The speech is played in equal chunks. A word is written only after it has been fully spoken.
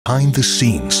behind the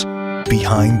scenes,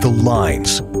 behind the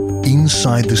lines,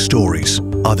 inside the stories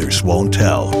others won't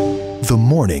tell. The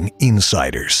Morning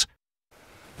Insiders.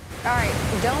 All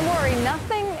right, don't worry,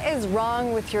 nothing is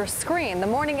wrong with your screen. The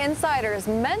Morning Insiders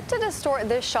meant to distort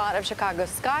this shot of Chicago's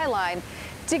skyline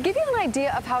to give you an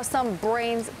idea of how some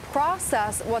brains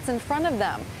process what's in front of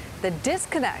them. The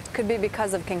disconnect could be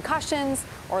because of concussions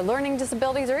or learning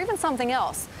disabilities or even something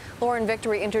else. Lauren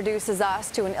Victory introduces us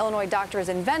to an Illinois doctor's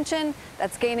invention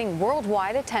that's gaining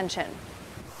worldwide attention.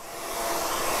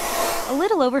 A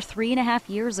little over 3.5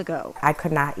 years ago, I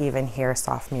could not even hear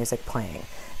soft music playing.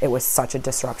 It was such a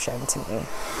disruption to me.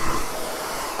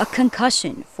 a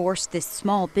concussion forced this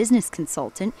small business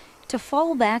consultant to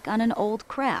fall back on an old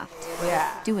craft,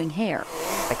 doing hair.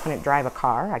 I couldn't drive a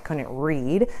car, I couldn't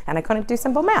read, and I couldn't do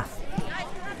simple math.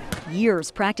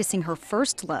 Years practicing her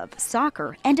first love,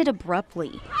 soccer, ended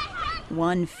abruptly.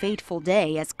 One fateful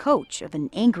day as coach of an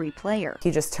angry player. He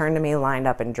just turned to me, lined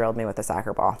up, and drilled me with a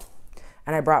soccer ball.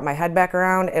 And I brought my head back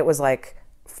around. It was like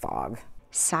fog.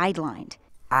 Sidelined.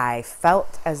 I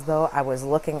felt as though I was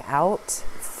looking out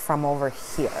from over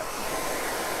here.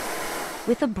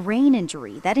 With a brain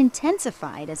injury that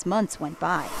intensified as months went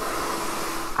by.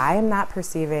 I am not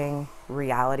perceiving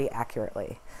reality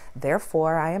accurately.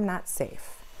 Therefore, I am not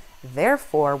safe.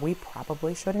 Therefore, we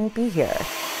probably shouldn't be here.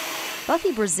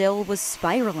 Buffy Brazil was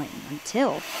spiraling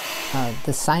until...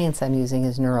 the science I'm using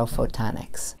is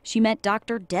neurophotonics. She met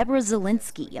Dr. Deborah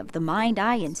Zielinski of the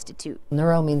Mind-Eye Institute.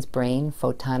 Neuro means brain,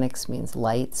 photonics means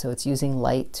light, so it's using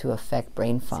light to affect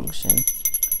brain function.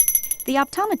 The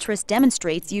optometrist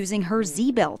demonstrates using her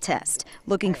Z-Bell test,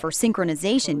 looking for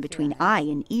synchronization between eye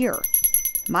and ear.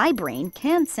 My brain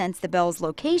can sense the bell's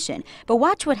location, but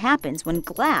watch what happens when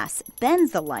glass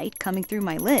bends the light coming through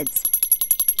my lids.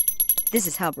 This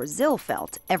is how Brazil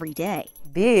felt every day.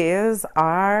 These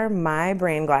are my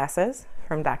brain glasses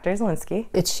from Dr. Zielinski.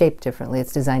 It's shaped differently.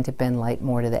 It's designed to bend light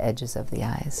more to the edges of the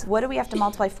eyes. What do we have to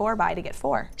multiply 4 by to get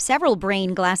 4? Several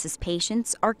brain glasses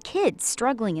patients are kids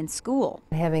struggling in school.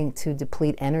 Having to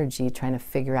deplete energy trying to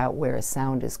figure out where a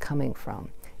sound is coming from.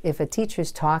 If a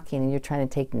teacher's talking and you're trying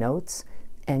to take notes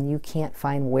and you can't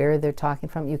find where they're talking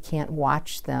from, you can't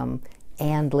watch them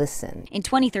and listen. In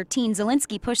 2013,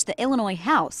 Zielinski pushed the Illinois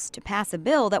House to pass a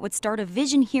bill that would start a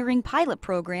vision hearing pilot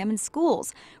program in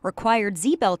schools. Required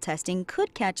Z-Bell testing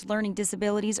could catch learning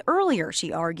disabilities earlier,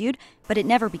 she argued, but it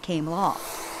never became law.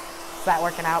 Is that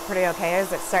working out pretty okay?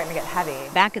 Is it starting to get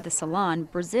heavy? Back at the salon,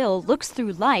 Brazil looks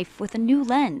through life with a new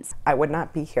lens. I would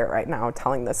not be here right now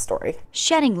telling this story.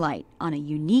 Shedding light on a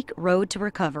unique road to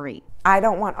recovery. I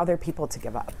don't want other people to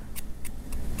give up.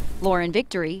 Lauren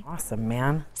Victory. Awesome,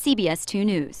 man. CBS 2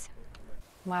 News.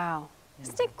 Wow.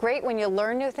 Isn't it great when you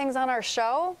learn new things on our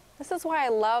show? This is why I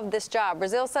love this job.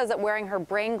 Brazil says that wearing her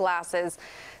brain glasses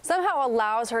somehow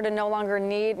allows her to no longer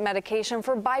need medication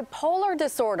for bipolar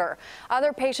disorder.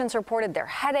 Other patients reported their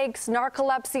headaches,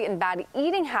 narcolepsy, and bad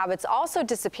eating habits also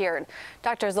disappeared.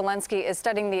 Dr. Zielinski is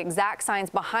studying the exact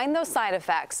science behind those side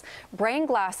effects. Brain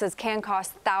glasses can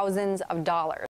cost thousands of dollars.